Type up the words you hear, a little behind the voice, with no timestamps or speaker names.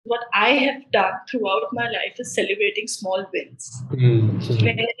what I have done throughout my life is celebrating small wins. Mm.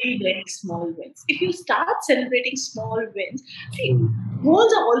 Very, very small wins. If you start celebrating small wins, see,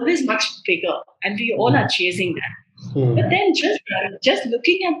 goals are always much bigger, and we all are chasing that. But Mm. then just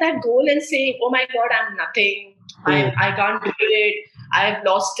looking at that goal and saying, "Oh my God, I'm nothing. I can't do it. I've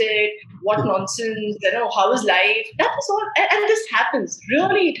lost it. What nonsense! How is life?" That is all, and this happens.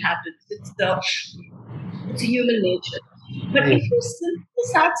 Really, it happens. It's human nature. But if you simply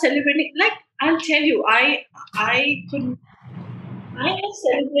start celebrating, like I'll tell you, I could I have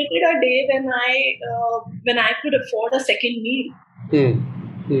celebrated a day when I could afford a second meal. Mm.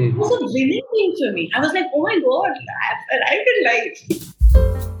 It was a Mm. winning thing for me. I was like, oh my God, I've arrived in life.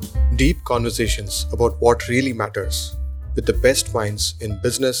 Deep conversations about what really matters with the best minds in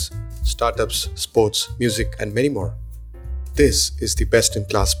business, startups, sports, music, and many more. This is the Best in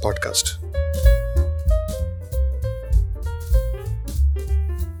Class podcast.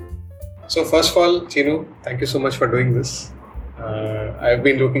 So first of all, Chinu, thank you so much for doing this. I've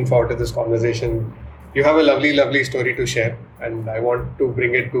been looking forward to this conversation. You have a lovely, lovely story to share, and I want to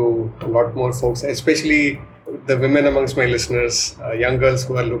bring it to a lot more folks, especially the women amongst my listeners, young girls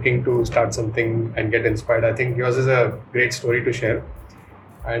who are looking to start something and get inspired. I think yours is a great story to share,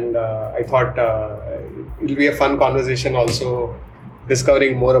 and I thought it'll be a fun conversation also,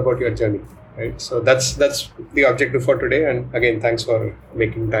 discovering more about your journey. Right, so that's the objective for today. And again, thanks for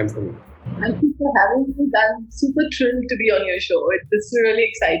making time for me. Thank you for having me. I'm super thrilled to be on your show. It's really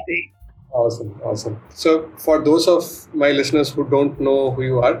exciting. Awesome, awesome. So, for those of my listeners who don't know who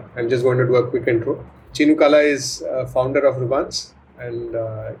you are, I'm just going to do a quick intro. Chinu Kala is founder of Rubans, and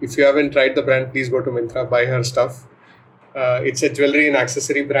if you haven't tried the brand, please go to Myntra, buy her stuff. It's a jewelry and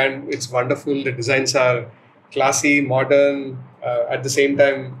accessory brand. It's wonderful. The designs are classy, modern, at the same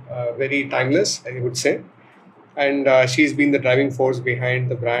time, very timeless, I would say. And she's been the driving force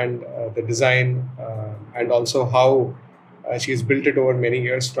behind the brand, the design, and also how she's built it over many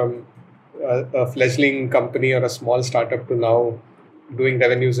years from a fledgling company or a small startup to now doing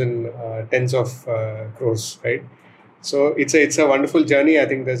revenues in tens of crores, right? So it's a wonderful journey. I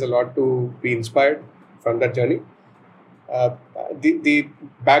think there's a lot to be inspired from that journey. Uh, the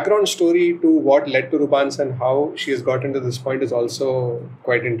background story to what led to Rubans and how she has gotten to this point is also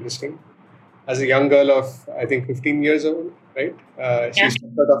quite interesting. As a young girl of I think 15 years old, right? She Yeah.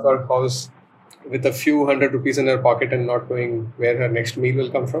 stepped out of her house with a few hundred rupees in her pocket and not knowing where her next meal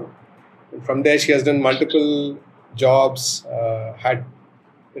will come from. And from there, she has done multiple jobs. Had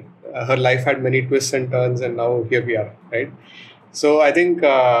Her life had many twists and turns, and now here we are, right? So I think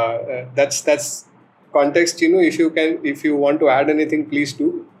that's context. If you want to add anything, please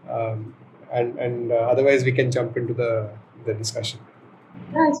do. And otherwise, we can jump into the discussion.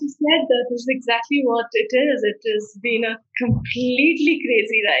 Yeah, as you said, that is exactly what it is. It has been a completely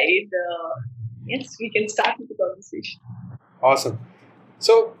crazy ride. Yes, we can start with the conversation. Awesome.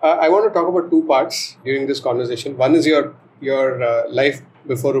 So I want to talk about two parts during this conversation. One is your life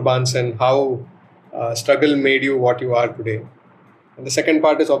before Rubans and how struggle made you what you are today. And the second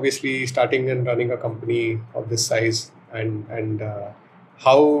part is obviously starting and running a company of this size and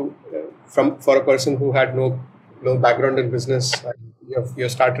how from for a person who had no background in business, you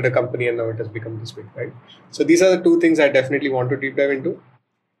have started a company and now it has become this big, right? So these are the two things I definitely want to deep dive into.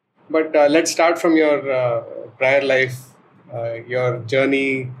 But let's start from your prior life, your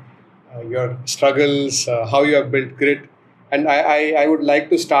journey, your struggles, how you have built grit. And I would like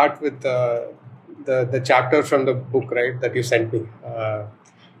to start with the chapter from the book, right, that you sent me.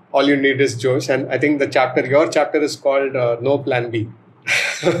 All you need is Josh. And I think your chapter is called No Plan B.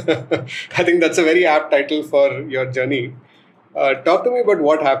 I think that's a very apt title for your journey. Talk to me about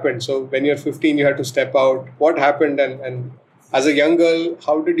what happened. So when you're 15, you had to step out. What happened, and as a young girl,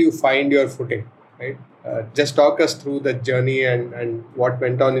 how did you find your footing? Right. Just talk us through the journey and what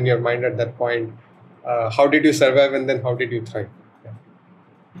went on in your mind at that point. How did you survive, and then how did you thrive? Yeah.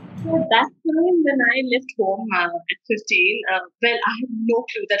 So at that time, when I left home at 15, well, I had no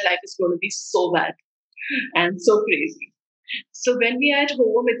clue that life is going to be so bad and so crazy. So when we are at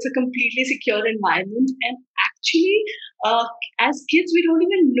home, it's a completely secure environment. And actually, uh, as kids, we don't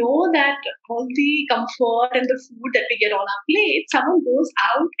even know that all the comfort and the food that we get on our plate, someone goes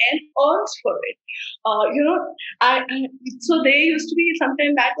out and earns for it. You know, so there used to be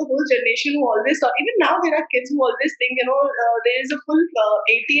sometime back a whole generation who always thought, even now there are kids who always think, there is a full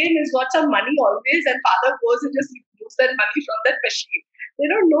ATM has got some money always, and father goes and just moves that money from that machine. They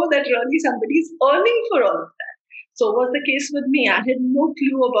don't know that really somebody is earning for all of that. So was the case with me. I had no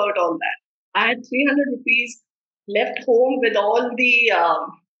clue about all that. I had 300 rupees left home with all the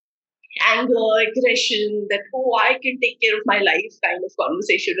anger, aggression, that, oh, I can take care of my life kind of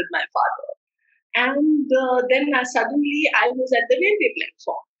conversation with my father. And then suddenly I was at the railway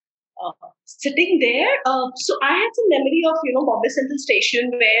platform. Sitting there, so I had some memory of Bombay Central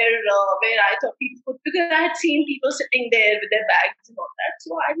Station where I thought people could, because I had seen people sitting there with their bags and all that.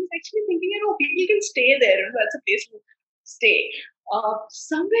 So I was actually thinking, people can stay there. That's a place to stay.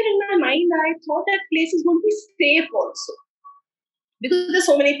 Somewhere in my mind, I thought that place is going to be safe also, because there's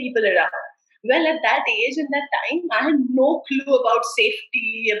so many people around. Well, at that age and that time, I had no clue about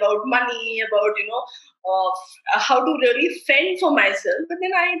safety, about money, about how to really fend for myself. But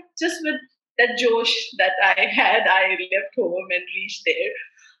then I just, with that Josh that I had, I left home and reached there.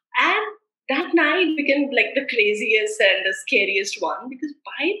 And that night became like the craziest and the scariest one, because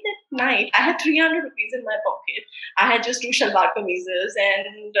by that night I had 300 rupees in my pocket. I had just two shalwar kameezes,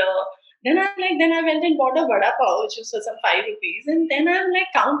 and then I went and bought a vada pav, which was for some 5 rupees, and then I'm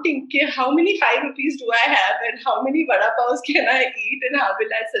like counting, okay, how many 5 rupees do I have, and how many vada pavs can I eat, and how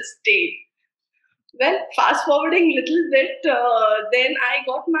will I sustain? Well, fast forwarding little bit, then I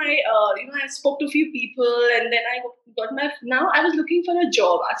got my, I spoke to a few people, and then I got my, now I was looking for a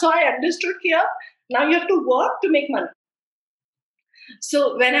job. So I understood here, now you have to work to make money.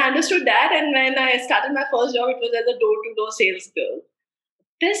 So when I understood that, and when I started my first job, it was as a door-to-door sales girl.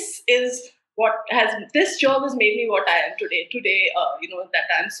 This job has made me what I am today. That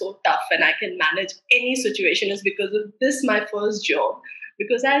I'm so tough and I can manage any situation is because of this, my first job.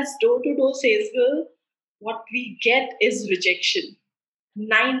 Because as door-to-door sales girl, what we get is rejection.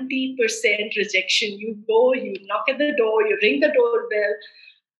 90% rejection. You go, you knock at the door, you ring the doorbell.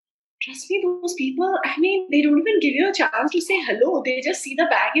 Trust me, those people, I mean, they don't even give you a chance to say hello. They just see the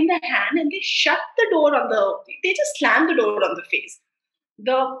bag in the hand and they shut the door they just slam the door on the face.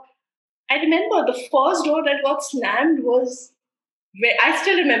 I remember the first door that got slammed was where I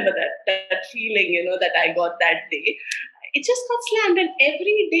still remember that feeling, that I got that day. It just got slammed, and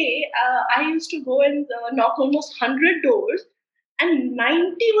every day I used to go and knock almost 100 doors, and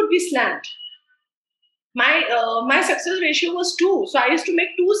 90 would be slammed. My success ratio was 2, so I used to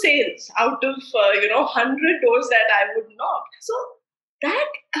make 2 sales out of 100 doors that I would knock. So that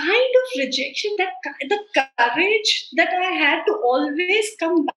kind of rejection, the courage that I had to always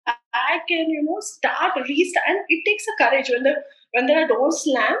come back and restart, and it takes a courage when there are doors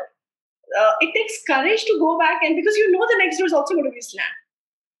slammed. It takes courage to go back, and because the next door is also going to be slammed.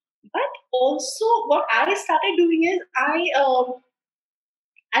 But also, what I started doing is I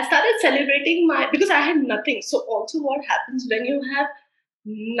started celebrating because I had nothing. So also, what happens when you have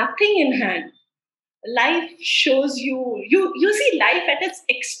nothing in hand? Life shows you see life at its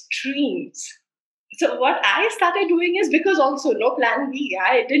extremes. So what I started doing is, because also no plan B,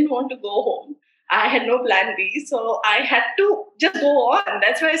 I didn't want to go home. I had no plan B, so I had to just go on.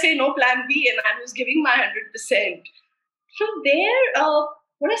 That's why I say no plan B, and I was giving my 100%. From there,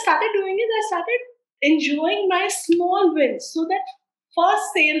 what I started doing is I started enjoying my small wins. So that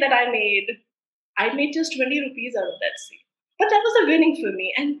first sale that I made just 20 rupees out of that sale. But that was a winning for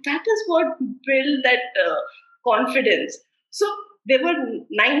me, and that is what built that confidence. So there were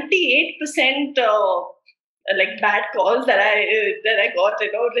 98% like bad calls that I got,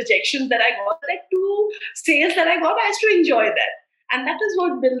 rejections that I got, like 2 sales that I got. I used to enjoy that, and that is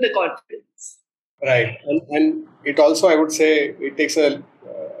what built the confidence. Right, and it also, I would say, it takes a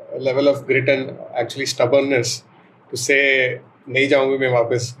level of grit and actually stubbornness to say, "Nahi jaungi main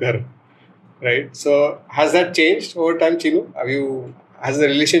wapas ghar." Right. So has that changed over time, Chinu? Has the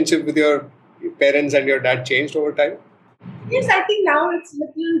relationship with your parents and your dad changed over time? Yes, I think now it's a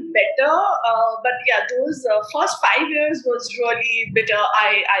little better. But yeah, those first 5 years was really bitter.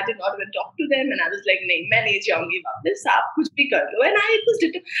 I did not even talk to them, and I was like, "Nahi, main nahi jaungi वापस, आप कुछ भी कर लो." And it was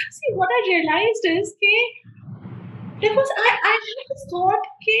little. See, what I realized is because I just thought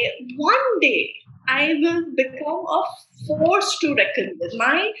one day I will become a force to reckon with.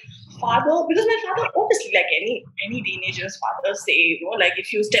 My father, because my father, obviously, like any teenager's father say, like,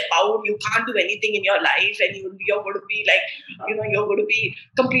 if you step out, you can't do anything in your life, and you're going to be like, you're going to be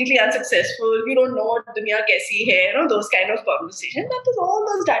completely unsuccessful. You don't know what dunya kaisi hai, those kind of conversations. That was all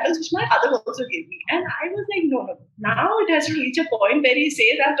those dialogues which my father also gave me, and I was like, no. Now it has to reach a point where he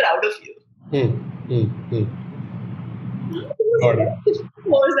says, "I'm proud of you." It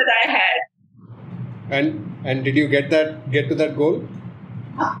was that I had. And did you get to that goal?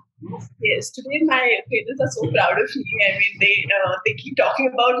 Yes, today my parents are so proud of me. I mean, they keep talking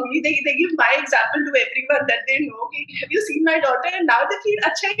about me. They give my example to everyone that they know. Have you seen my daughter? And now they feel,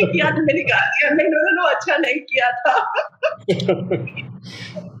 "अच्छा ही किया तो मैंने गा दिया." I'm like, no, अच्छा नहीं किया था.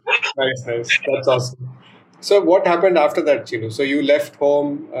 Nice. That's awesome. So what happened after that, Chinu? So you left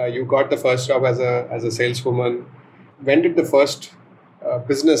home, you got the first job as a saleswoman. When did the first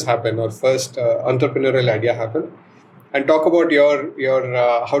business happen or first entrepreneurial idea happen? And talk about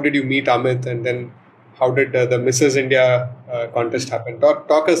your how did you meet Amit, and then how did the Mrs. India contest happen?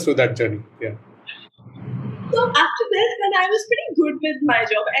 Talk us through that journey. Yeah. So after this, when I was pretty good with my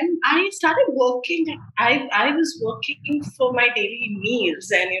job, and I started working, I was working for my daily meals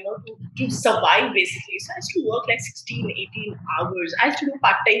and, to survive basically. So I used to work like 16, 18 hours. I used to do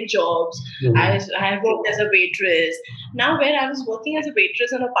part-time jobs. I worked as a waitress. Now where I was working as a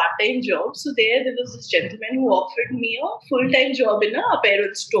waitress on a part-time job, so there was this gentleman who offered me a full-time job in a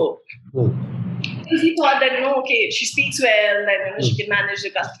apparel store. Because he thought that, okay, she speaks well and, she can manage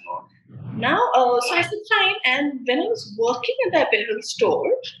the customer. Now, so I said, fine. And when I was working at the apparel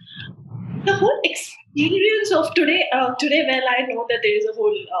store, the whole experience of today, well, I know that there is a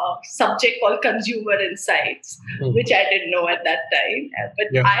whole subject called consumer insights, which I didn't know at that time.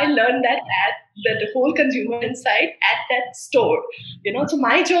 But I learned that the whole consumer insight at that store. So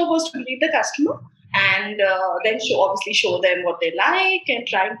my job was to meet the customer and then obviously show them what they like and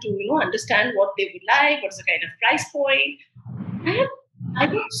trying to, understand what they would like, what's the kind of price point. And I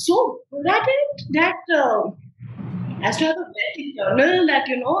got so good at it that I used to have a very journal that,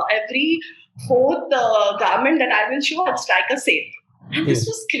 every fourth garment that I will show, I'll strike a sale. And this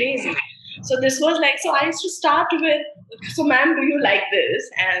was crazy. So this was like, so I used to start with, so ma'am, do you like this?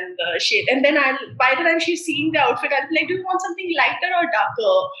 And shade. And then by the time she's seeing the outfit, I'll be like, do you want something lighter or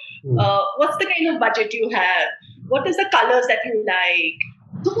darker? What's the kind of budget you have? What is the colors that you like?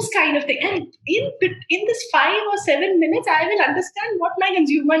 Those kind of things. And in this 5 or 7 minutes, I will understand what my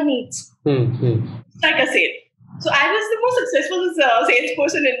consumer needs. Like a sale. So I was the most successful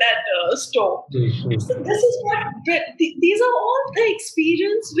salesperson in that store. So this is what, these are all the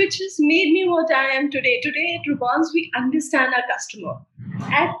experience which has made me what I am today. Today at Rubans, we understand our customer.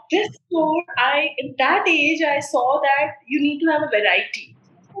 At this store, at that age, I saw that you need to have a variety.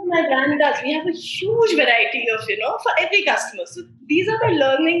 What my brand does, we have a huge variety of, for every customer. So these are the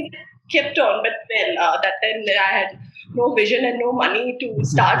learning kept on. But then that time I had no vision and no money to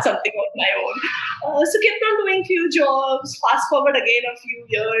start something on my own. So kept on doing few jobs. Fast forward again a few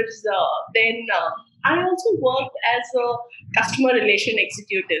years. Then I also worked as a customer relation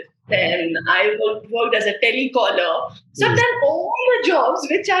executive. Then I worked as a telecaller. So I've done all the jobs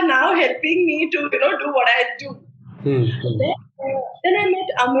which are now helping me to, do what I do. Then I met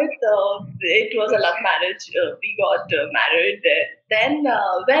Amit. It was a love marriage. We got married. Then,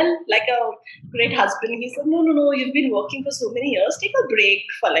 like a great husband, he said, no, you've been working for so many years. Take a break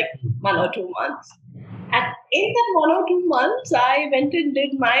for like 1 or 2 months. And in that 1 or 2 months, I went and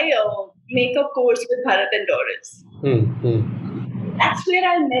did my makeup course with Bharat and Doris. That's where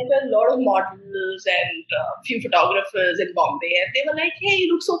I met a lot of models and a few photographers in Bombay. And they were like, hey,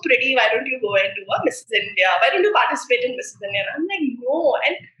 you look so pretty. Why don't you go and do a Mrs. India? Why don't you participate in Mrs. India? And I'm like, no.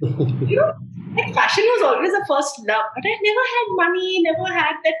 And, like fashion was always a first love. But I never had money, never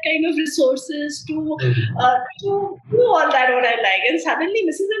had that kind of resources to do all that what I like. And suddenly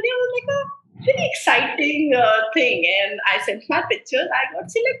Mrs. India was like a really exciting thing. And I sent my pictures. I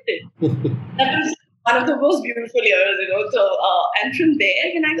got selected. That was one of the most beautiful years, So, and from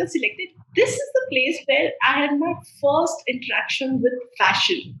there, when I got selected, this is the place where I had my first interaction with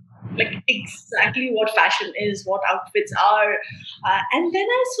fashion, like exactly what fashion is, what outfits are, and then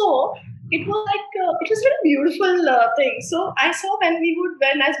I saw it was like it was a very beautiful thing. So I saw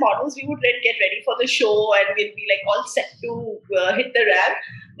when as models we would get ready for the show and we'll be like all set to hit the ramp.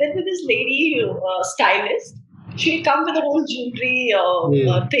 Then with this lady stylist. She'd come with a whole jewelry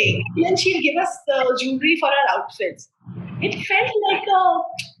thing, and then she'd give us the jewelry for our outfits. It felt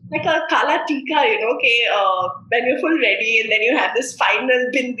like a kala tika, when you're full ready, and then you have this final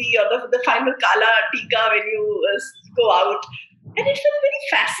bindi or the final kala tika when you go out. And it felt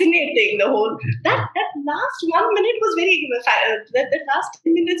very fascinating. The whole that last 1 minute was that last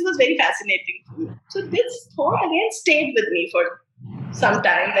 10 minutes was very fascinating. So this thought again stayed with me for some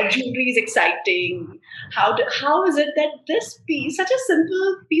time. That jewelry is exciting. How is it that this piece, such a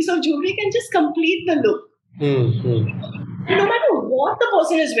simple piece of jewelry, can just complete the look? And no matter what the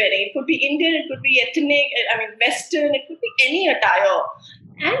person is wearing, it could be Indian, it could be ethnic, Western, it could be any attire,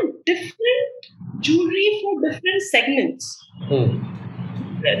 and different jewelry for different segments.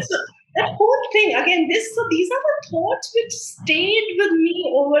 So that whole thing again. These are the thoughts which stayed with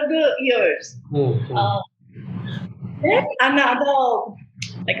me over the years. Then another,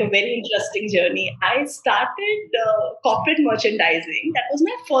 like a very interesting journey. I started corporate merchandising. That was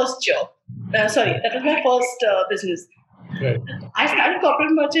my first job. That was my first business. Right. I started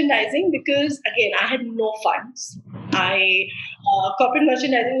corporate merchandising because, again, I had no funds. Corporate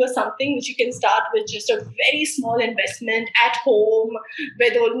merchandising was something which you can start with just a very small investment at home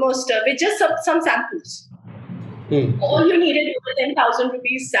with just some samples. All you needed was 10,000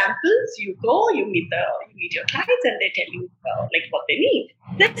 rupees samples. You go, you meet your clients, and they tell you like what they need.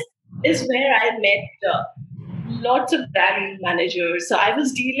 This is where I met lots of brand managers. So I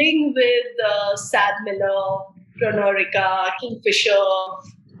was dealing with Sad Miller, Pronorica, Kingfisher,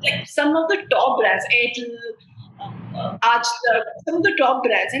 like some of the top brands, Airtel, Archduck, some of the top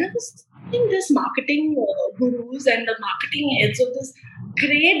brands. And I was seeing this marketing gurus and the marketing heads of this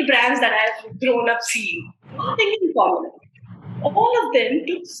great brands that I've grown up seeing. Nothing in common. All of them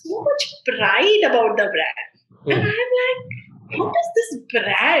took so much pride about the brand. And I'm like, how does this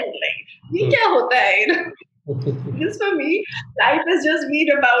brand, like, ye kya hota hai, you know? Because for me, life has just been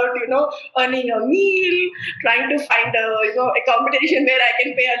about, earning a meal, trying to find accommodation where I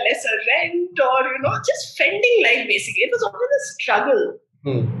can pay a lesser rent or, just fending life basically. It was always a struggle.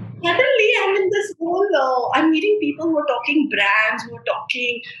 Suddenly, I'm in this whole, I'm meeting people who are talking brands, who are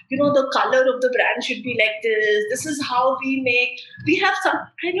talking, the color of the brand should be like this. This is how we have some,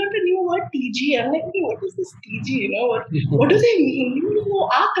 I learned a new word, TG. I'm like, okay, what is this TG? What do they mean?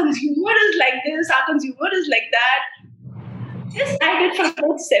 Our consumer is like this, our consumer is like that. Yes, I did for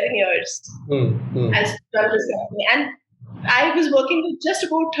about 7 years as journalist. And I was working with just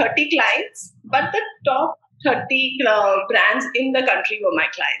about 30 clients, but the top 30 brands in the country were my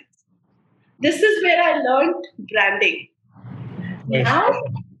clients. This is where I learned branding. Nice. Now,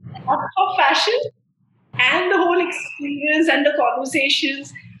 up for fashion and the whole experience and the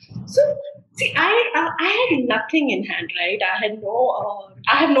conversations. So, see, I had nothing in hand, right? I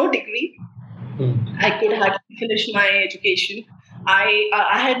had no degree. I could hardly finish my education. I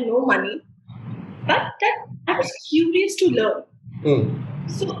had no money, but I was curious to learn.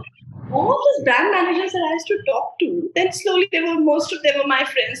 So all these brand managers that I used to talk to, then slowly most of them were my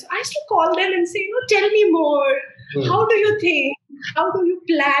friends. So I used to call them and say, tell me more. How do you think? How do you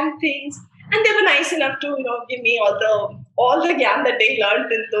plan things? And they were nice enough to, give me all the gyan that they learned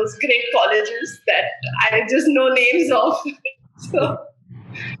in those great colleges that I just know names of. So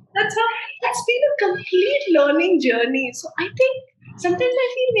that's been a complete learning journey. So I think sometimes I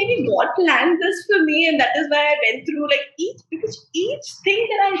feel maybe God planned this for me, and that is why I went through because each thing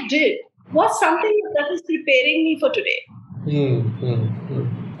that I did was something that is preparing me for today.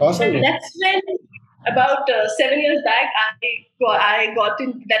 Awesome. And that's when about 7 years back, I got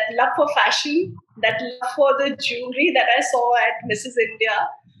in that love for fashion, that love for the jewelry that I saw at Mrs. India,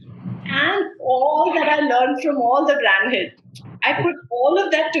 and all that I learned from all the brand heads. I put all of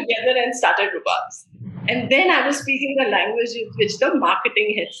that together and started Rubans. And then I was speaking the language in which the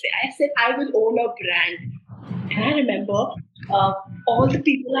marketing heads say. I said, I will own a brand. And I remember all the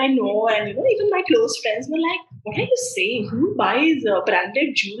people I know and even my close friends were like, what are you saying? Who buys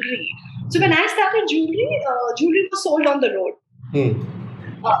branded jewelry? So when I started jewelry was sold on the road. And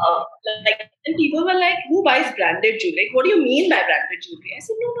people were like, who buys branded jewelry? Like, what do you mean by branded jewelry? I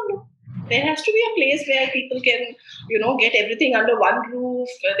said, no. There has to be a place where people can, get everything under one roof.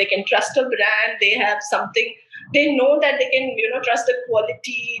 They can trust a brand. They have something. They know that they can, trust the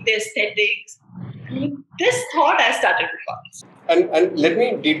quality, the aesthetics. I mean, this thought I started with. And let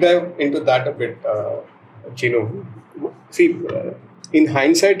me deep dive into that a bit, Chinu. See, in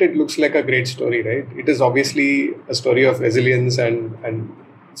hindsight, it looks like a great story, right? It is obviously a story of resilience and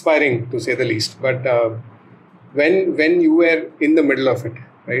inspiring, to say the least. But when you were in the middle of it,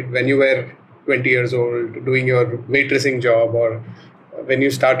 right? When you were 20 years old, doing your waitressing job, or when you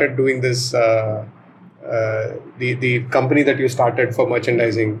started doing this, the company that you started for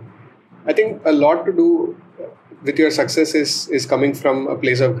merchandising, I think a lot to do with your success is coming from a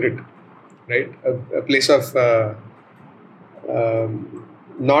place of grit, right? A place of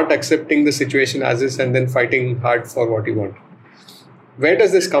not accepting the situation as is and then fighting hard for what you want. Where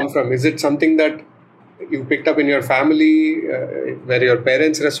does this come from? Is it something that you picked up in your family? Were your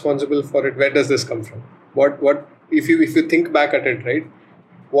parents responsible for it? Where does this come from? What if you think back at it, right?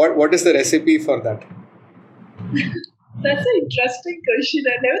 What is the recipe for that? That's an interesting question.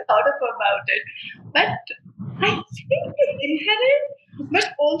 I never thought about it. But I think it's inherent,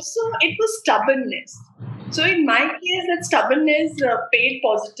 but also it was stubbornness. So in my case, that stubbornness paid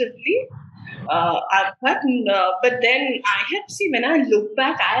positively. But then I have seen, when I look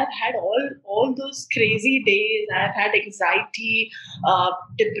back, I have had all those crazy days. I have had anxiety,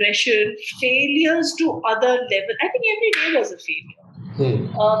 depression, failures to other level. I think every day was a failure.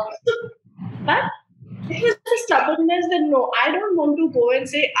 But it was a stubbornness that no, I don't want to go and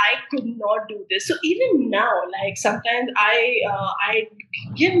say I could not do this. So even now, like sometimes I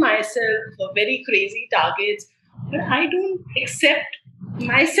give myself very crazy targets, but I don't accept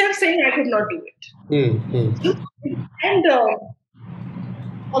myself saying I could not do it. And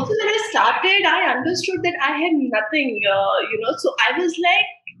also when I started, I understood that I had nothing, So I was like,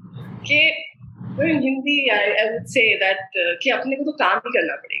 okay, in Hindi, I would say that कि अपने को तो काम ही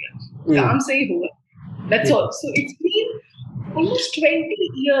करना पड़ेगा, काम से ही होगा. That's all. So it's been almost 20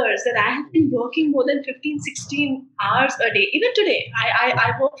 years that I have been working more than 15, 16 hours a day. Even today,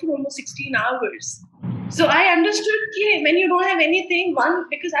 I work for almost 16 hours. So I understood when you don't have anything,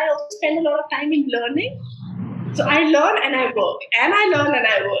 because I also spend a lot of time in learning. So I learn and I work, and I learn and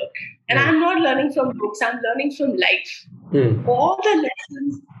I work. And I'm not learning from books, I'm learning from life. All the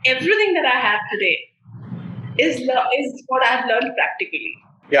lessons, everything that I have today is what I've learned practically.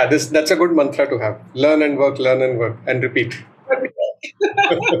 Yeah, that's a good mantra to have. Learn and work, and repeat. And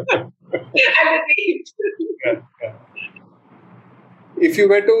repeat. Yeah. If you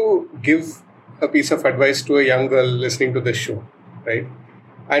were to give a piece of advice to a young girl listening to this show, right?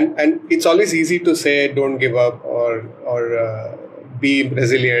 And it's always easy to say don't give up or be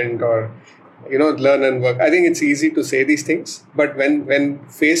resilient or learn and work. I think it's easy to say these things, but when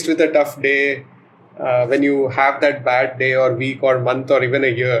faced with a tough day, when you have that bad day or week or month or even a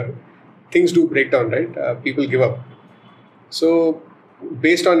year, things do break down, right? People give up. So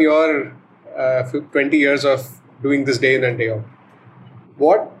based on your 20 years of doing this day in and day out,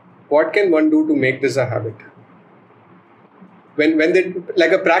 what can one do to make this a habit? When they,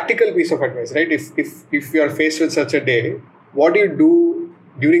 like a practical piece of advice, right? If you are faced with such a day, what do you do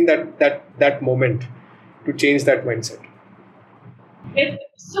during that moment to change that mindset?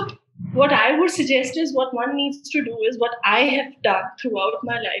 So what I would suggest is what one needs to do is what I have done throughout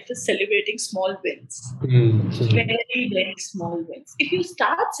my life is celebrating small wins. Very, very small wins. If you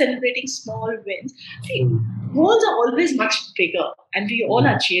start celebrating small wins, see, goals are always much bigger and we all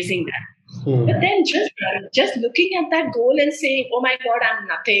are chasing that. But then just looking at that goal and saying, oh my God, I'm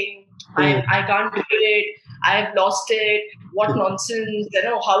nothing. I can't do it. I've lost it. What nonsense.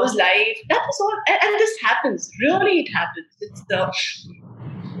 How is life? That is all. And this happens. Really, it happens.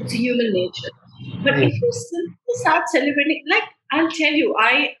 It's human nature. But if you simply start celebrating, like I'll tell you,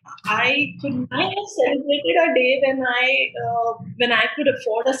 I could not have celebrated a day when I could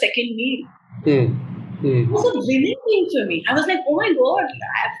afford a second meal. It was a winning thing for me. I was like, oh my God,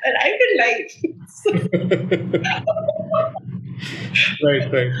 I've arrived in life. Right.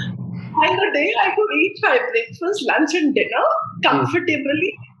 And the day I could eat my breakfast, lunch and dinner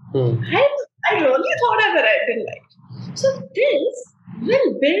comfortably, I really thought I've arrived in life. So this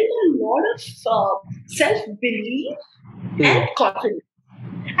will build a lot of self-belief and confidence.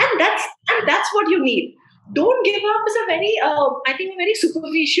 And that's what you need. Don't give up is a very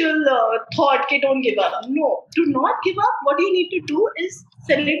superficial thought. Okay, don't give up. No, do not give up. What you need to do is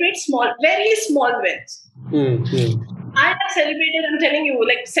celebrate very small wins. I have celebrated, I'm telling you,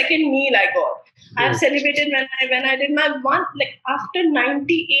 like second meal I got. I have celebrated when I did my one, like after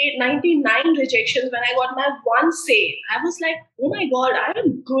 98, 99 rejections, when I got my one sale, I was like, oh my God, I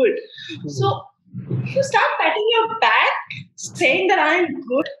am good. So if you start patting your back, saying that I am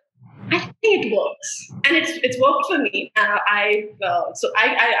good, I think it works, and it's worked for me. I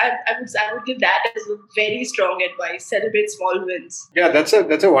would give that as a very strong advice. Celebrate small wins. Yeah, that's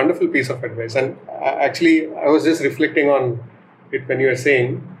a wonderful piece of advice. And actually, I was just reflecting on it when you were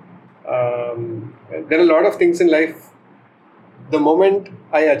saying there are a lot of things in life. The moment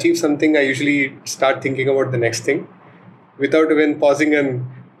I achieve something, I usually start thinking about the next thing without even pausing and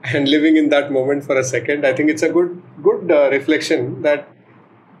living in that moment for a second. I think it's a good reflection that.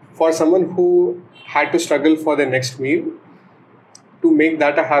 For someone who had to struggle for the next meal, to make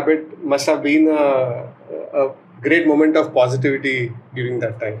that a habit must have been a great moment of positivity during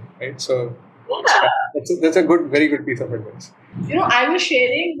that time, right? So that's a very good piece of advice. I was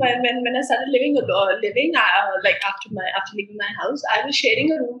sharing when I started living like after leaving my house, I was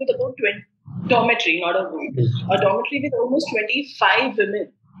sharing a room with about 20 dormitory, not a room, a dormitory with almost 25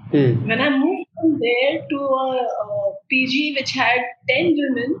 women. When I moved from there to a PG which had 10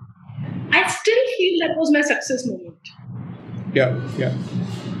 women, I still feel that was my success moment. Yeah.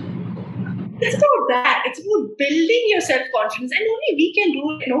 It's about that. It's about building your self-confidence. And only we can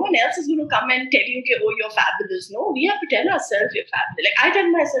do it. No one else is going to come and tell you, oh, you're fabulous. No, we have to tell ourselves you're fabulous. Like I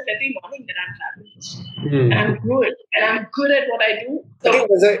tell myself every morning that I'm fabulous. And I'm good. And I'm good at what I do. So, I think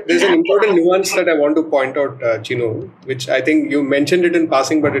there's an important nuance that I want to point out, Chino, which I think you mentioned it in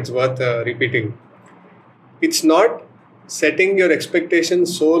passing, but it's worth repeating. It's not setting your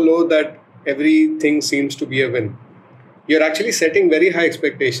expectations so low that everything seems to be a win. You're actually setting very high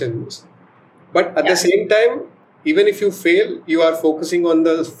expectations. But at the same time, even if you fail, you are focusing on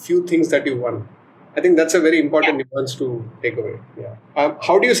the few things that you won. I think that's a very important nuance to take away. Yeah.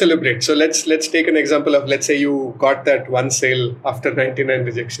 How do you celebrate? So let's take an example of, let's say you got that one sale after 99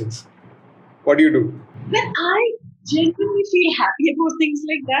 rejections. What do you do? When I genuinely feel happy about things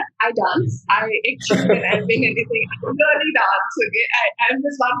like that, I dance. I actually, when I win anything, I really dance. Okay, I'm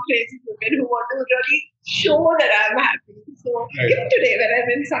this one crazy woman who want to really show that I'm happy. So even today, when I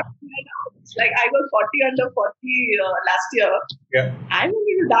win something, I dance. Like I got 40 under 40 last year. Yeah. I don't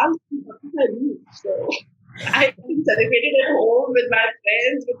even dance because I do. So I celebrated at home with my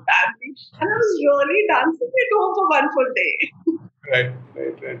friends, with family, and I was really dancing at home for one full day. Right.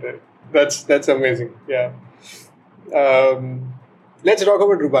 That's amazing. Yeah. Let's talk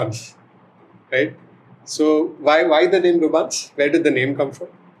about Rubans, right? So why the name Rubans? Where did the name come from?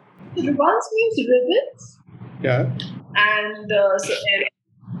 Rubans means ribbons. Yeah. And so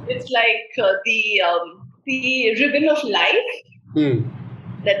it's like the ribbon of life.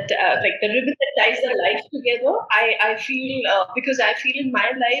 That like the ribbon that ties the life together. I feel because I feel in my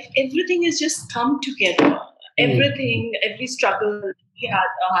life everything has just come together. Everything, every struggle,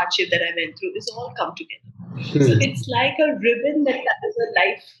 hardship that I went through is all come together. So it's like a ribbon that ties a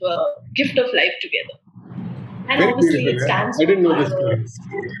life gift of life together. And very obviously it stands for I didn't know this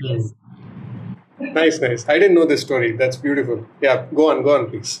story. Nice. I didn't know this story. That's beautiful. Yeah, go on,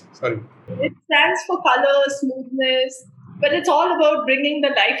 please. Sorry. It stands for color, smoothness, but it's all about bringing the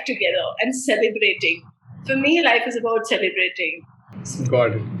life together and celebrating. For me, life is about celebrating.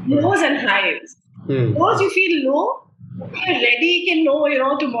 Got it. Lows and highs. Those you feel low, you're ready, you can know,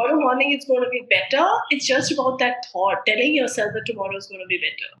 tomorrow morning it's going to be better. It's just about that thought, telling yourself that tomorrow is going to be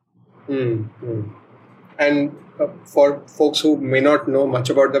better. And for folks who may not know much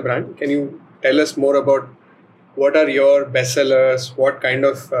about the brand, can you tell us more about what are your bestsellers? What kind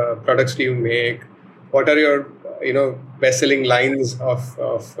of products do you make? What are your best-selling lines of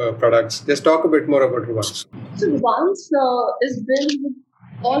products? Just talk a bit more about Rubans. So Rubans is built with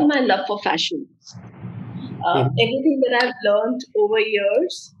all my love for fashion. Everything that I've learned over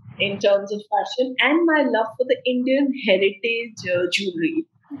years in terms of fashion and my love for the Indian heritage jewelry.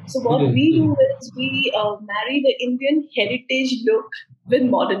 So what we do is we marry the Indian heritage look with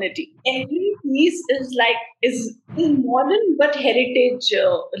modernity. Every piece is modern but heritage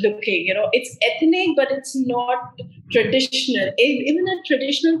looking. It's ethnic but it's not traditional. Even a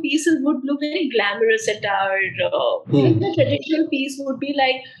traditional piece would look very glamorous attired. Even a traditional piece would be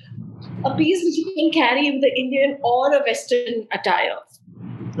like a piece which you can carry with the Indian or a Western attire.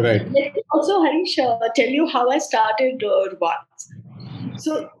 Right. Let me also, Harish, tell you how I started Rubans.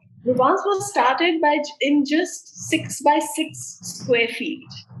 So Rubans was started in just 6 by 6 square feet.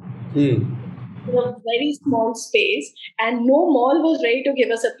 In a very small space, and no mall was ready to give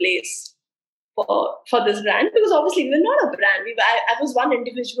us a place for this brand, because obviously we were not a brand. I was one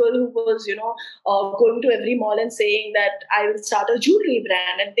individual who was, going to every mall and saying that I will start a jewelry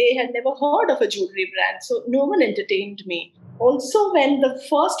brand, and they had never heard of a jewelry brand, so no one entertained me. Also, when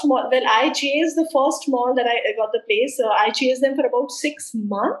I chased the first mall that I got the place, I chased them for about 6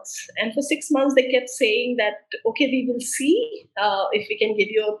 months. And for 6 months, they kept saying that, okay, we will see if we can give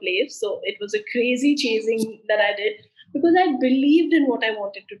you a place. So it was a crazy chasing that I did because I believed in what I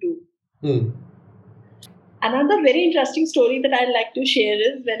wanted to do. Another very interesting story that I'd like to share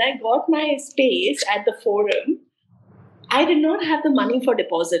is when I got my space at the Forum, I did not have the money for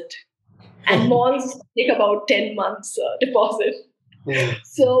deposit. And malls take about 10 months deposit.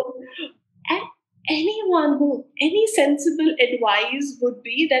 So any sensible advice would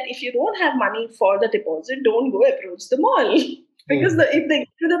be that if you don't have money for the deposit, don't go approach the mall. Because if they give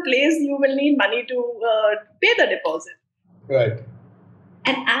you the place, you will need money to pay the deposit. Right.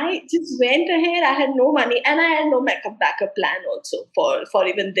 And I just went ahead. I had no money and I had no backup plan also for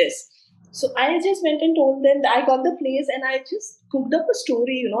even this. So I just went and told them that I got the place, and I just cooked up a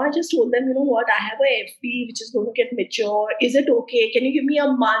story. I just told them, what, I have a FD which is going to get mature. Is it okay? Can you give me a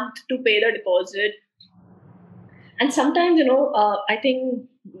month to pay the deposit? And sometimes, I think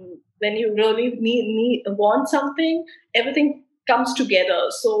when you really want something, everything comes together.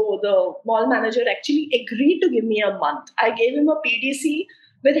 So the mall manager actually agreed to give me a month. I gave him a PDC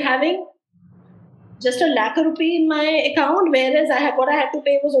with having just ₹1,00,000 in my account, whereas what I had to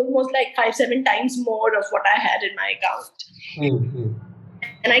pay was almost like 5-7 times more of what I had in my account.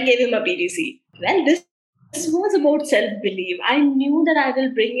 And I gave him a PDC. Well, this was about self-belief. I knew that I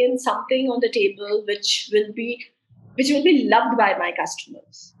will bring in something on the table which will be loved by my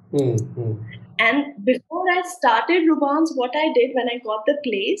customers. And before I started Rubans, what I did when I got the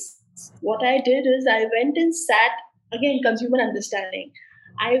place, What I did is I went and sat, again, consumer understanding.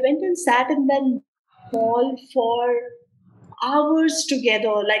 I went and sat in that mall for hours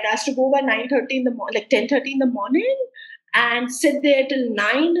together. Like I used to go by 9:30 in the morning, like 10:30 in the morning, and sit there till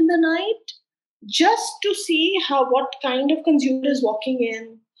 9 in the night, just to see how what kind of consumer is walking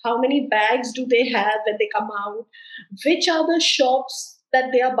in, how many bags do they have when they come out, which are the shops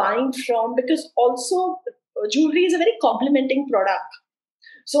that they are buying from, because also jewelry is a very complementing product.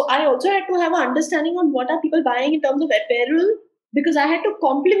 So I also had to have an understanding on what are people buying in terms of apparel, because I had to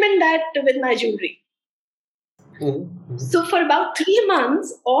complement that with my jewelry. Mm-hmm. So for about 3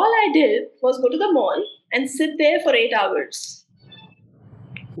 months, all I did was go to the mall and sit there for 8 hours.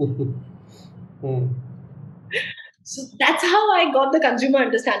 Mm. So that's how I got the consumer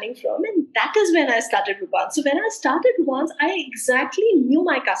understanding from, and that is when I started Rubans. So when I started Rubans, I exactly knew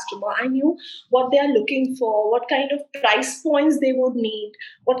my customer. I knew what they are looking for, what kind of price points they would need,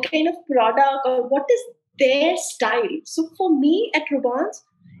 what kind of product, or what is their style. So for me at Rubans,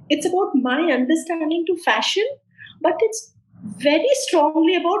 it's about my understanding to fashion, but it's very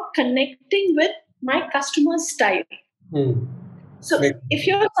strongly about connecting with my customer's style. Mm. So Make- if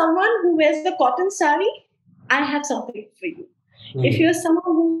you're someone who wears the cotton sari, I have something for you. If Mm. you're someone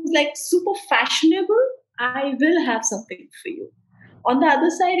who's like super fashionable, I will have something for you. On the other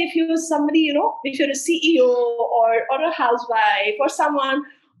side, if you're somebody, if you're a CEO or a housewife or someone,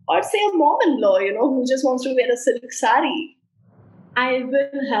 or say a mom-in-law, who just wants to wear a silk sari, I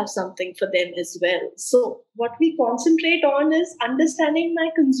will have something for them as well. So what we concentrate on is understanding my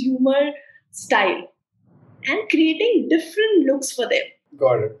consumer style and creating different looks for them.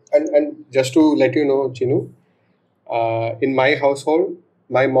 Got it. And just to let you know, Chinu, in my household,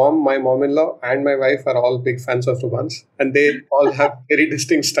 my mom, my mom-in-law, and my wife are all big fans of Rubans, and they all have very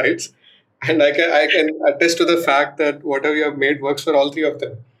distinct styles. And I can attest to the fact that whatever you have made works for all three of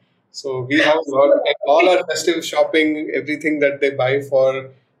them. So we have a lot, like all our festive shopping, everything that they buy for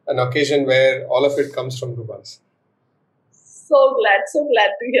an occasion where all of it comes from Rubans. So glad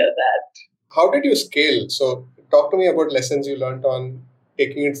to hear that. How did you scale? So talk to me about lessons you learned on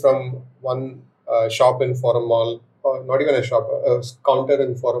taking it from one shop in Forum Mall, or not even a shop, a counter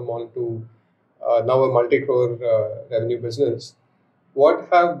in Forum Mall to now a multi-crore revenue business. What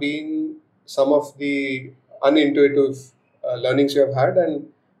have been some of the unintuitive learnings you have had, and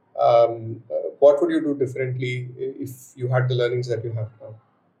what would you do differently if you had the learnings that you have now?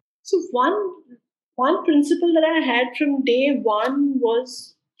 So one principle that I had from day one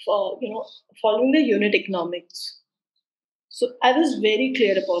was following the unit economics. So I was very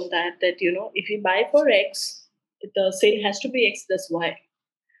clear upon that if you buy for X, the sale has to be X plus Y.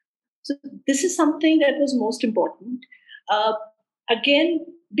 So this is something that was most important. Uh, Again,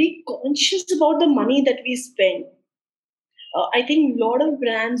 be conscious about the money that we spend. I think a lot of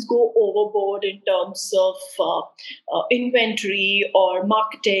brands go overboard in terms of inventory or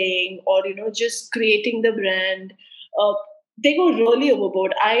marketing, or just creating the brand. Uh, they go really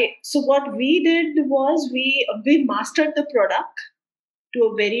overboard. So what we did was we mastered the product to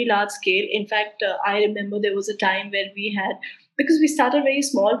a very large scale. In fact, I remember there was a time where we had, because we started very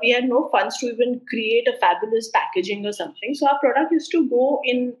small, we had no funds to even create a fabulous packaging or something. So our product used to go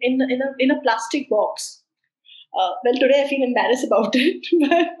in a plastic box. Well, today I feel embarrassed about it,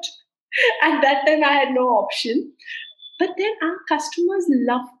 but at that time I had no option. But then our customers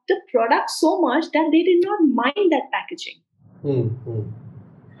loved the product so much that they did not mind that packaging. Hmm. Hmm.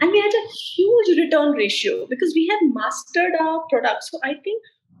 And we had a huge return ratio because we had mastered our product. So I think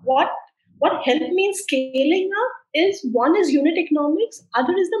what what helped me in scaling up is, one is unit economics,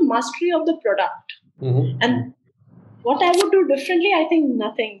 other is the mastery of the product. Mhm. And what I would do differently, I think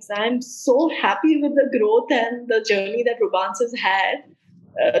nothing. So I'm so happy with the growth and the journey that Rubans has had.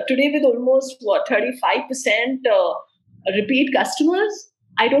 Today, with almost 35% repeat customers,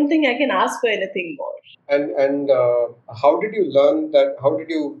 I don't think I can ask for anything more. And how did you learn that? How did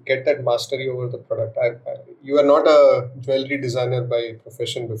you get that mastery over the product? You are not a jewelry designer by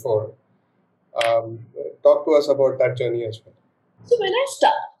profession before. Talk to us about that journey as well. So when I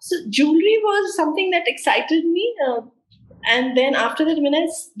start, so jewelry was something that excited me, and then after that, when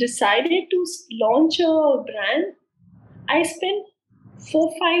decided to launch a brand, I spent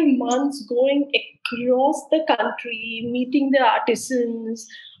 4 5 months going across the country, meeting the artisans,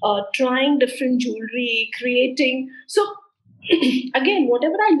 trying different jewelry, creating. So again,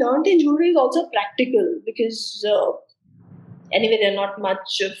 whatever I learned in jewelry is also practical, because anyway, they're not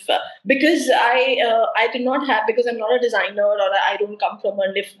much of because I did not have, because I'm not a designer, or I don't come from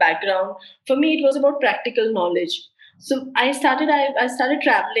a lift background. For me, it was about practical knowledge. So I started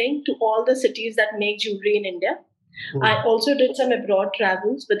traveling to all the cities that make jewelry in India. I also did some abroad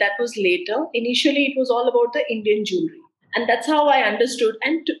travels, but that was later. Initially, it was all about the Indian jewelry. And that's how I understood.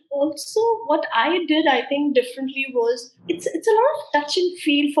 And also, what I did, I think, differently was it's a lot of touch and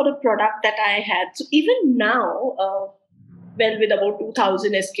feel for the product that I had. So even now, well, with about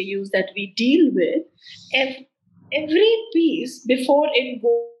 2,000 SKUs that we deal with, every piece before it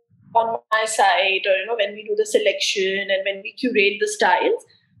goes on my site, or when we do the selection and when we curate the styles,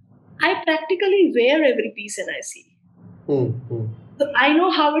 I practically wear every piece and I see. So I know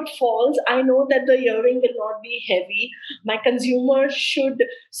how it falls. I know that the earring will not be heavy. My consumer should.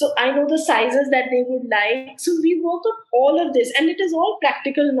 So I know the sizes that they would like. So we work on all of this, and it is all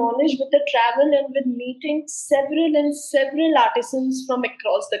practical knowledge with the travel and with meeting several artisans from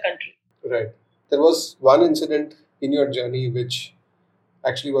across the country. Right. There was one incident in your journey which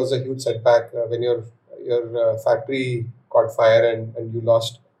actually was a huge setback when your factory caught fire and you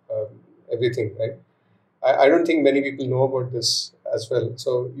lost everything, right? I don't think many people know about this as well.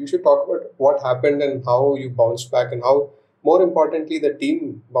 So you should talk about what happened and how you bounced back, and how, more importantly, the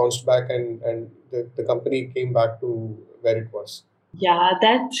team bounced back and the company came back to where it was. Yeah,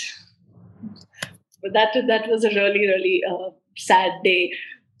 that was a really sad day.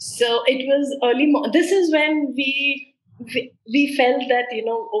 So it was early. This is when we felt that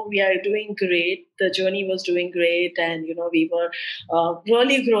oh, we are doing great. The journey was doing great, and we were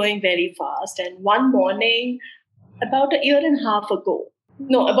really growing very fast. And one morning, about a year and a half ago.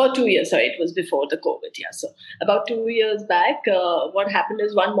 No, about 2 years. Sorry, it was before the COVID. Yeah, so about 2 years back, what happened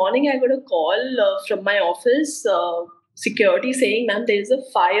is one morning I got a call from my office security saying, "Ma'am, there is a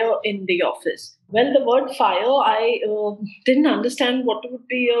fire in the office." Well, the word fire, I didn't understand what would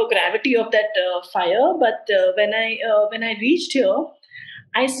be the gravity of that fire. But when I reached here,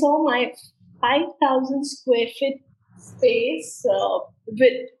 I saw my 5,000 square feet space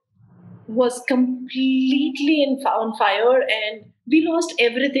with was completely on fire, and we lost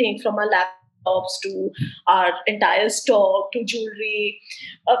everything from our laptops to our entire stock to jewelry,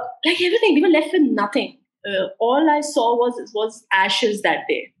 like everything. We were left with nothing. All I saw was ashes that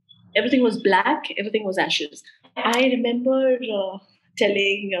day. Everything was black. Everything was ashes. I remember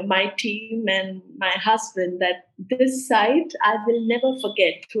telling my team and my husband that this sight I will never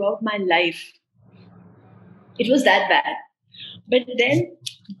forget throughout my life. It was that bad. But then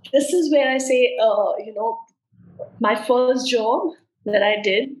this is where I say, my first job that I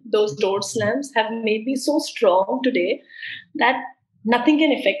did, those door slams have made me so strong today that nothing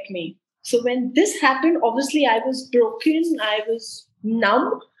can affect me. So when this happened, obviously I was broken, I was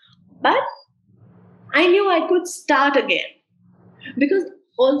numb, but I knew I could start again, because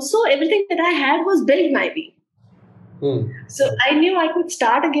also everything that I had was built by me. So I knew I could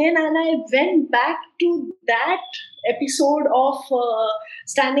start again, and I went back to that episode of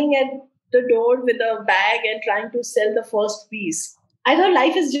standing at the door with a bag and trying to sell the first piece. I thought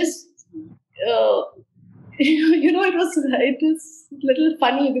life is just, uh, it was a little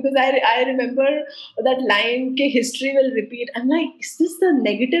funny, because I remember that line, "Ke history will repeat." I'm like, is this the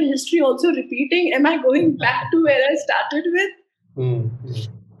negative history also repeating? Am I going back to where I started with?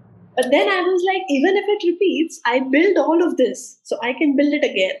 But then I was like, even if it repeats, I build all of this, so I can build it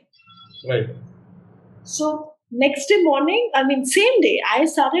again. Right. So next day morning, I mean, same day, I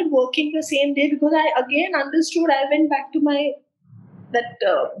started working the same day, because I again understood. I went back to my that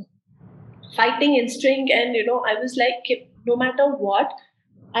fighting instinct, and I was like, no matter what,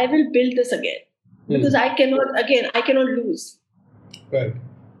 I will build this again, because I cannot lose. Right.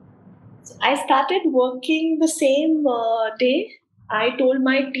 So I started working the same day. I told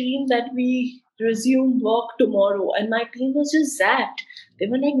my team that we resume work tomorrow, and my team was just zapped. They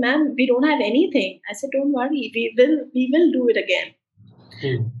were like, "Ma'am, we don't have anything." I said, "Don't worry, we will do it again."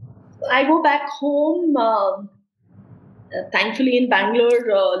 I go back home. Thankfully, in Bangalore,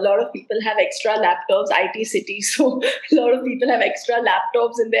 a lot of people have extra laptops, IT city. So a lot of people have extra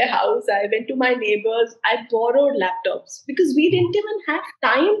laptops in their house. I went to my neighbors. I borrowed laptops, because we didn't even have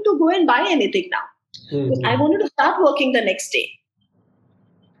time to go and buy anything now. I wanted to start working the next day.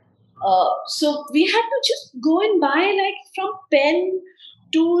 So we had to just go and buy, like, from pen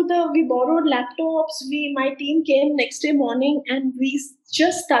to we borrowed laptops. My team came next day morning, and we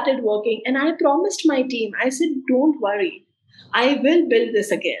just started working. And I promised my team, I said, "Don't worry, I will build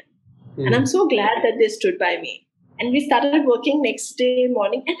this again." And I'm so glad that they stood by me. And we started working next day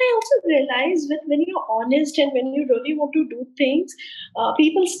morning. And I also realized that when you're honest and when you really want to do things,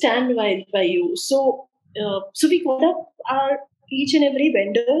 people stand by you. So we called up our each and every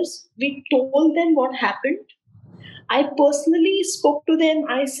vendors. We told them what happened. I personally spoke to them.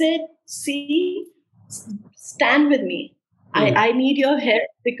 I said, "See, stand with me. I need your help,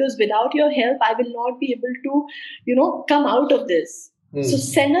 because without your help, I will not be able to, come out of this. So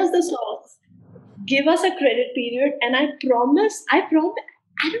send us the songs, give us a credit period, and I promise, I don't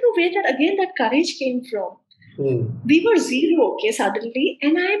know where that courage came from. We were zero, okay, suddenly,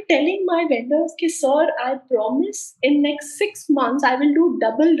 and I'm telling my vendors, okay, sir, I promise in next 6 months I will do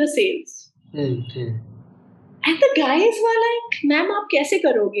double the sales. And the guys were like, ma'am, aap kaise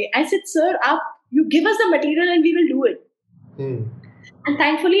karoge? I said, sir, you give us the material and we will do it. And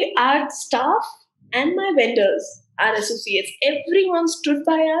thankfully, our staff and my vendors, our associates, everyone stood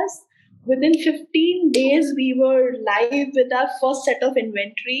by us. Within 15 days, we were live with our first set of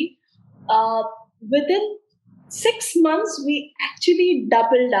inventory. Within 6 months, we actually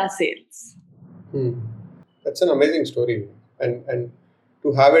doubled our sales. That's an amazing story. And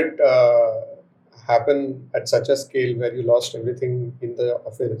to have it happen at such a scale where you lost everything in the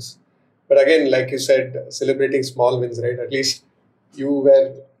office. But again, like you said, celebrating small wins, right? At least you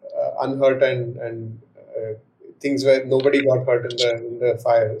were unhurt and things where nobody got hurt in the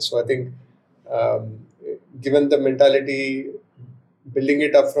fire. So I think, given the mentality, building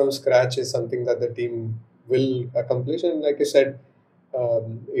it up from scratch is something that the team will accomplish. And like you said,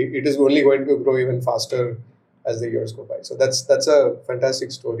 it is only going to grow even faster as the years go by. So that's a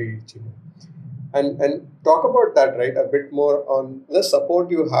fantastic story, Chino. And talk about that, right? A bit more on the support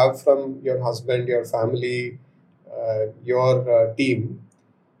you have from your husband, your family, your team.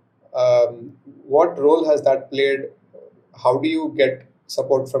 What role has that played? How do you get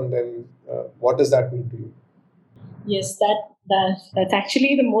support from them? What does that mean to you? Yes, that's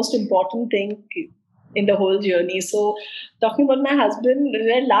actually the most important thing in the whole journey. So, talking about my husband,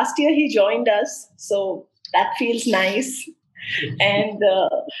 well, last year he joined us, so that feels nice. And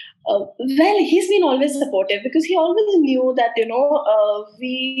well, he's been always supportive, because he always knew that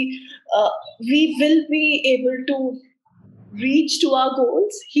we will be able to reach to our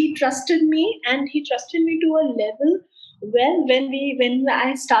goals. He trusted me, and he trusted me to a level. Well, when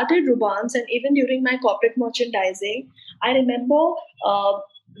I started Rubans, and even during my corporate merchandising, I remember,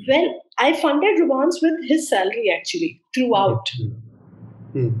 I funded Rubans with his salary actually throughout.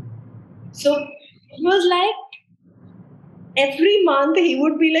 So it was like every month he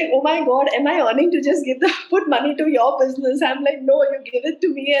would be like, "Oh my God, am I earning to just put money to your business?" I'm like, "No, you give it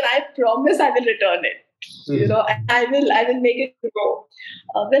to me, and I promise I will return it. I will make it grow."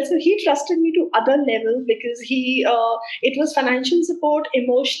 Well, so he trusted me to other levels, because it was financial support,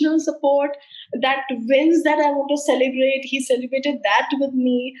 emotional support, that wins that I want to celebrate. He celebrated that with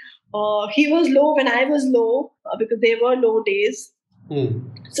me. He was low when I was low, because there were low days.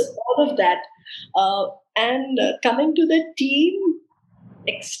 So all of that. And coming to the team,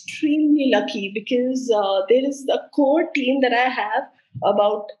 extremely lucky, because there is a core team that I have,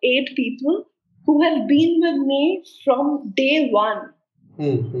 about 8 people who have been with me from day one.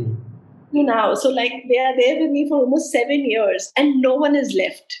 Now, so like they are there with me for almost 7 years, and no one is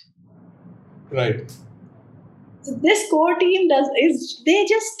left. Right. So this core team they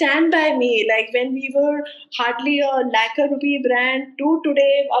just stand by me. Like when we were hardly a lakh rupee brand to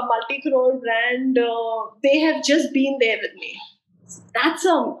today a multi-crore brand, they have just been there with me. That's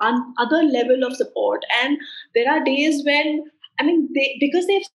other level of support. And there are days when, because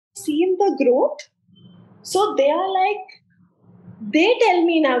they've seen the growth, so they are like, they tell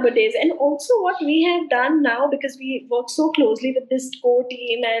me nowadays. And also what we have done now, because we work so closely with this core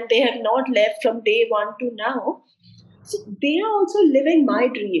team, and they have not left from day one to now, so they are also living my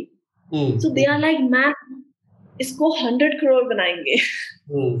dream. So they are like, "Man, isko 100 crore banayenge."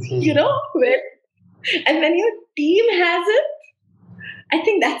 Well, and when your team has it, I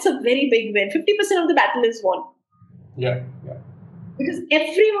think that's a very big win. 50% of the battle is won. Yeah. Because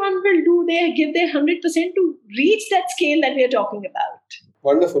everyone will give their 100% to reach that scale that we are talking about.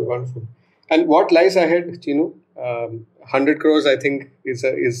 Wonderful. And what lies ahead, Chino? 100 crores, I think,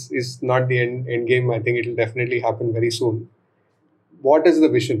 is not the end game. I think it will definitely happen very soon. What is the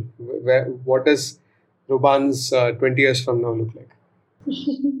vision? What does Ruban's 20 years from now look like?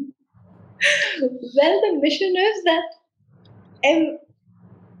 Well, the mission is that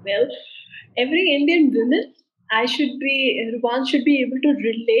every Indian woman, Ruban should be able to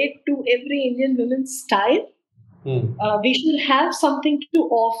relate to every Indian woman's style. We should have something to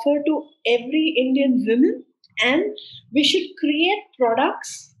offer to every Indian woman, and we should create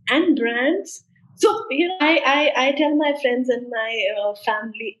products and brands. So, I tell my friends and my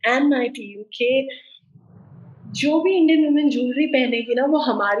family and my team, कि जो भी Indian women jewelry पहनेगी ना, वो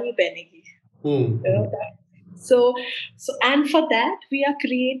हमारी ही पहनेगी. So and for that we are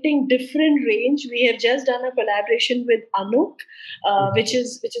creating different range. We have just done a collaboration with Anuk, which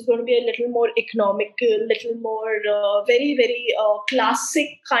is going to be a little more economical, little more very classic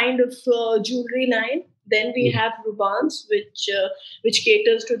kind of jewelry line. Then we have Rubans, which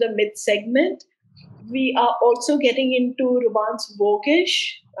caters to the mid segment. We are also getting into Rubans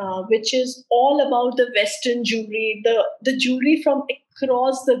Voguish, which is all about the Western jewelry, the jewelry from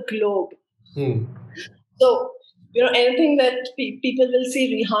across the globe. Hmm. So, anything that people will see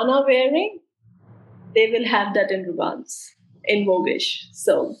Rihanna wearing, they will have that in Rubans, in Voguish.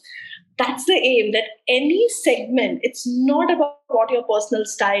 So, that's the aim, that any segment, it's not about what your personal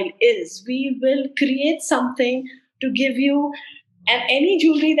style is. We will create something to give you, and any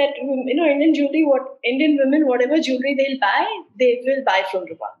jewelry that, Indian jewelry, what Indian women, whatever jewelry they will buy from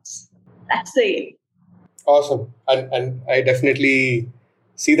Rubans. That's the aim. Awesome. And I definitely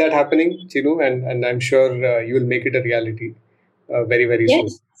see that happening, Chinu, and I'm sure you will make it a reality very, very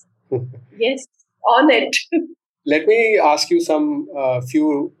Yes, soon. yes, on it. Let me ask you some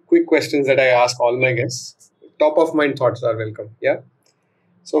few quick questions that I ask all my guests. Top of mind thoughts are welcome. Yeah.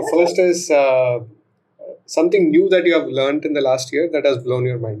 So first is something new that you have learned in the last year that has blown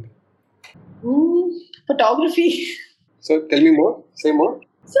your mind. Photography. So tell me more. Say more.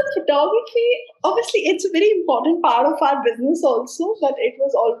 So photography, obviously, it's a very important part of our business also, but it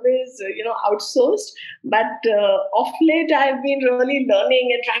was always, outsourced. But of late, I've been really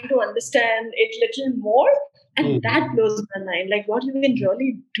learning and trying to understand it little more. And that blows my mind. Like what you can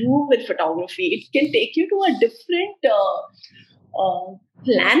really do with photography. It can take you to a different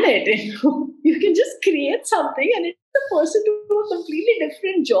planet. You can just create something and it's a person to do a completely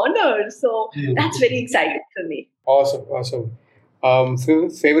different genre. So that's very exciting for me. Awesome.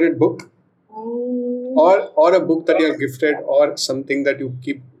 Favorite book, Mm, or a book that you have gifted, or something that you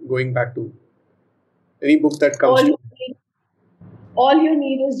keep going back to. Any book that comes all to you need, all you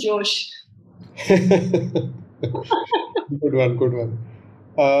need is Josh. Good one.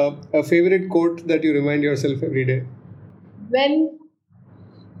 A favorite quote that you remind yourself every day. When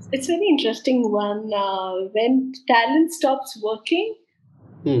it's very interesting one. When talent stops working,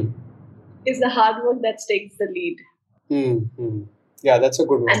 Hmm. is the hard work that takes the lead. Hmm. Yeah, that's a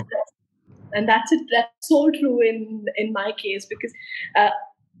good one. And that's it. That's so true in my case, because uh,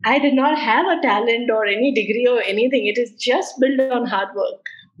 I did not have a talent or any degree or anything. It is just built on hard work.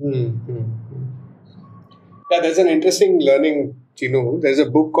 Hmm. Yeah, there's an interesting learning, Chinu. There's a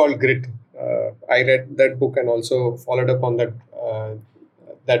book called Grit. I read that book and also followed up on that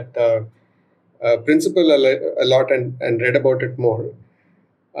principle a lot and read about it more.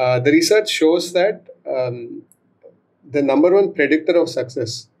 The research shows that the number one predictor of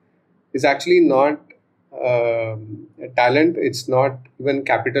success is actually not talent. It's not even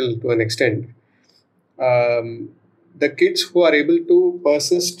capital to an extent. The kids who are able to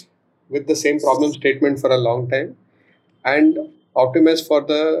persist with the same problem statement for a long time and optimize for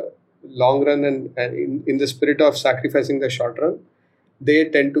the long run and in the spirit of sacrificing the short run, they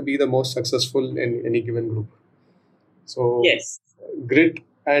tend to be the most successful in any given group. So Yes. grit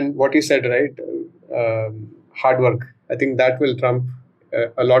and what you said, right? Hard work. I think that will trump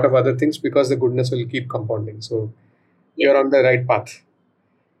a lot of other things because the goodness will keep compounding. So you're on the right path.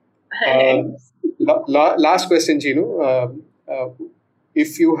 Last question, Chinu.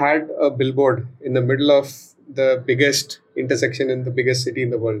 If you had a billboard in the middle of the biggest intersection in the biggest city in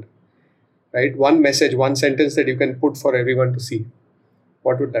the world, right? One message, one sentence that you can put for everyone to see,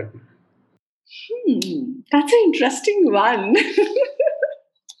 what would that be? That's an interesting one.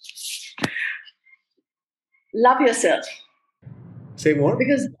 Love yourself, Say more.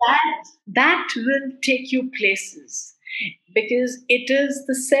 because that will take you places, because it is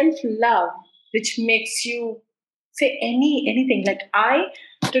the self love which makes you say anything. Like I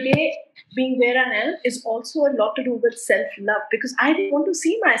today being where I am is also a lot to do with self love, because I didn't want to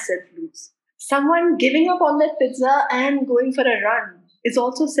see myself lose. Someone giving up on that pizza and going for a run is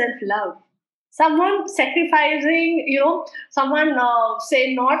also self love. Someone sacrificing, someone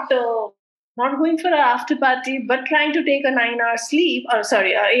say not going for an after party but trying to take a 9 hour sleep, or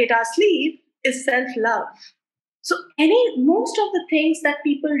sorry, 8 hour sleep, is self love. So most of the things that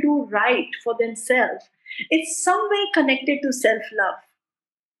people do right for themselves, it's some way connected to self love.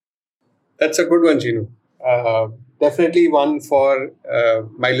 That's a good one, Chinu. Definitely one for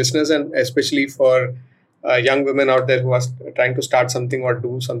my listeners and especially for young women out there who are trying to start something or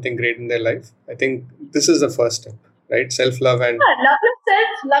do something great in their life. I think this is the first step, right? Self love and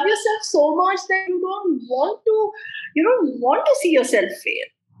Love yourself so much that you don't want to see yourself fail.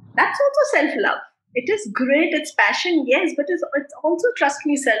 That's also self love. It is great, it's passion, yes, but it's also, trust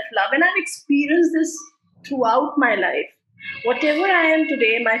me, self love. And I've experienced this throughout my life. Whatever I am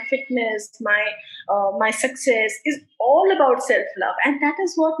today, my fitness, my success is all about self love, and that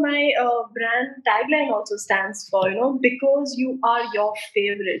is what my brand tagline also stands for. Because you are your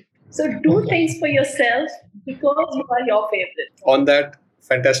favorite. So do things for yourself because you are your favorite. On that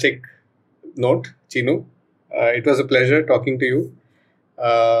fantastic note, Chinu, it was a pleasure talking to you.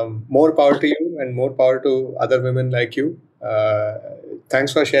 More power to you and more power to other women like you.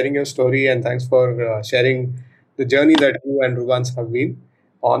 Thanks for sharing your story and thanks for sharing the journey that you and Rubans have been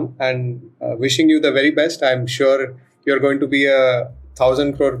on, and wishing you the very best. I'm sure you're going to be a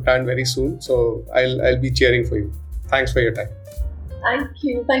 1,000 crore brand very soon. So I'll be cheering for you. Thanks for your time. Thank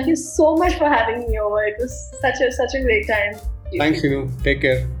you. Thank you so much for having me over. It was such a great time. Thanks, Chinu. Take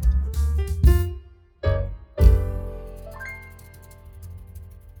care.